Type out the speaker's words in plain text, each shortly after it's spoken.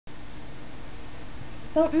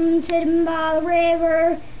Hilton sitting by the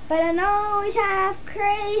river, but I know he's half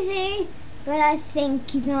crazy. But I think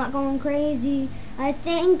he's not going crazy. I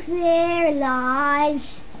think they're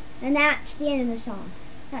lies. And that's the end of the song.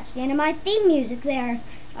 That's the end of my theme music there.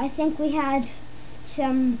 I think we had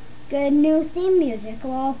some good new theme music.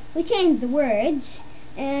 Well, we changed the words,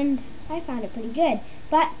 and I found it pretty good.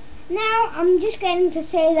 But now I'm just going to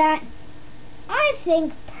say that I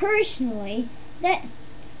think personally that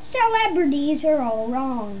celebrities are all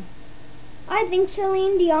wrong. I think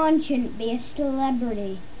Celine Dion shouldn't be a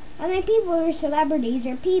celebrity. I think people who are celebrities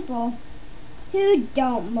are people who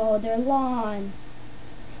don't mow their lawn.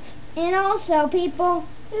 And also people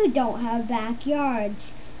who don't have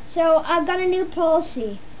backyards. So I've got a new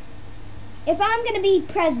policy. If I'm going to be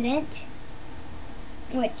president,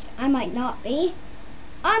 which I might not be,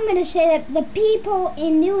 I'm going to say that the people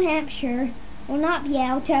in New Hampshire will not be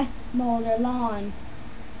able to mow their lawn.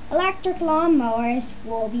 Electric lawnmowers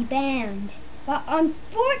will be banned. But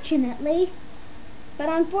unfortunately,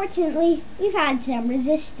 we've had some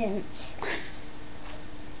resistance.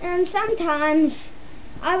 And sometimes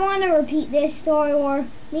I want to repeat this story where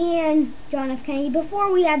me and John F. Kennedy,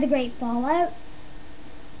 before we had the great fallout,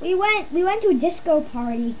 we went to a disco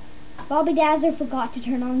party. Bobby Dazzler forgot to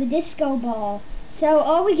turn on the disco ball, so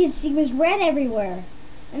all we could see was red everywhere.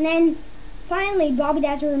 And then finally Bobby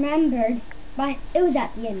Dazzler remembered, but it was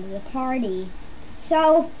at the end of the party.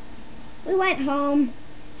 So we went home.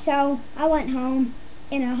 So I went home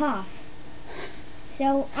in a huff.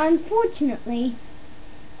 So unfortunately,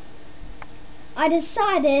 I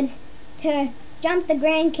decided to jump the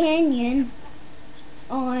Grand Canyon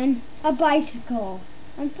on a bicycle.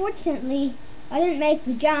 Unfortunately, I didn't make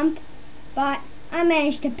the jump, but I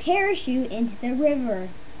managed to parachute into the river.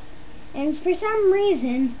 And for some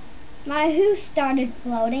reason, my hoose started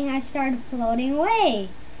floating. I started floating away.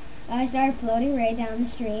 I started floating right down the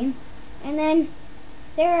stream. And then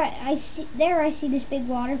there I see this big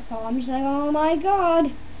waterfall. I'm just like, oh my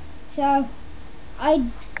god. So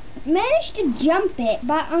I managed to jump it,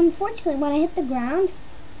 but unfortunately when I hit the ground,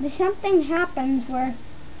 something happens where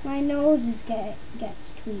my nose gets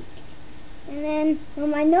tweaked. And then when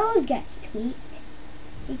my nose gets tweaked,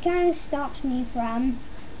 it kind of stops me from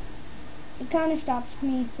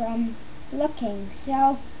looking.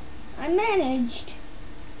 So I managed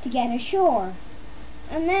to get ashore.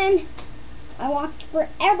 And then I walked for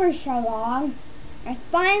ever so long. I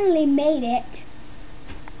finally made it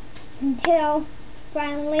until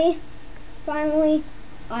finally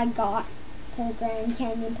I got to the Grand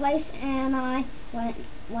Canyon place and I went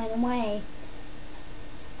away.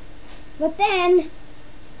 But then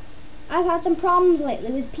I've had some problems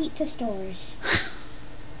lately with pizza stores.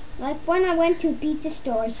 Like when I went to pizza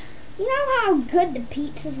stores, you know how good the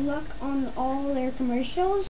pizzas look on all their commercials?